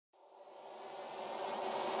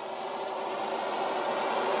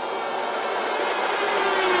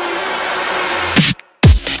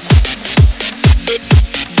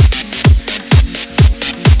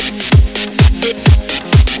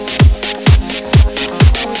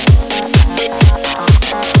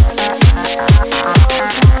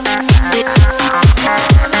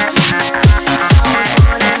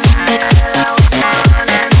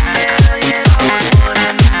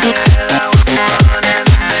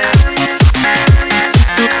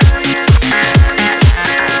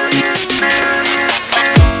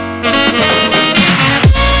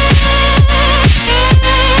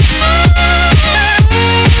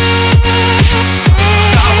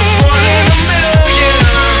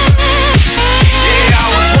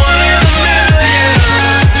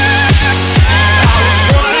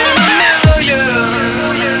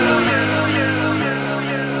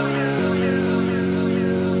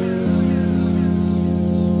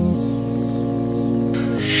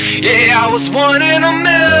Yeah, I was one in a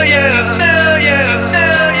million.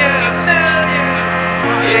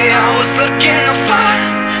 Yeah, I was looking to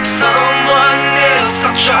find someone else.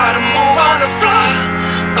 I tried to move on the fly,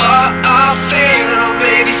 but I failed.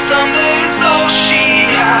 Maybe someday is all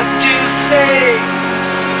she had to say.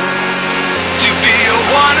 To be a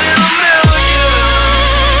one in a million.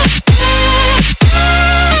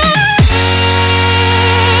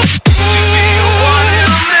 To be a one in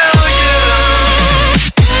a million.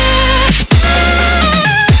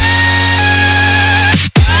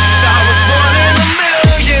 I was one in a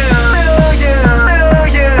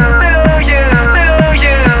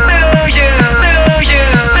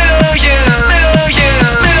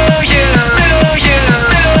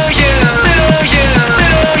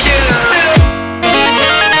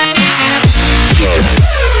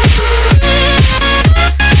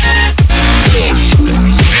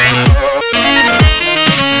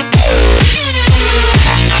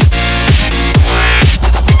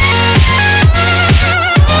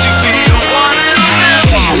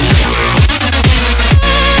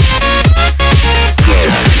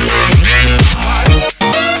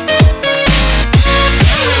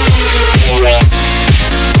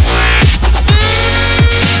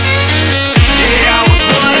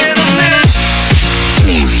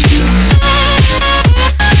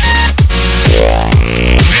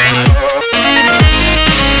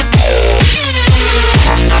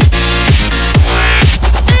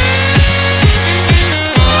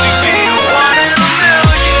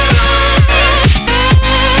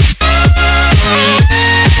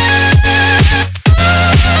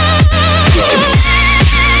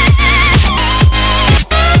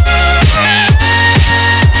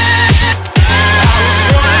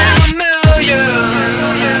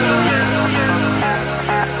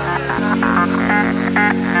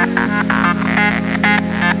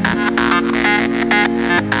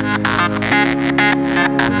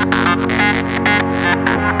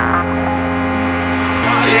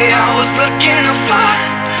looking to find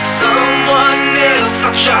someone else.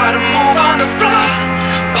 I try to move on the fly,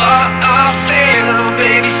 but I fail.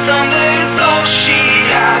 Maybe someday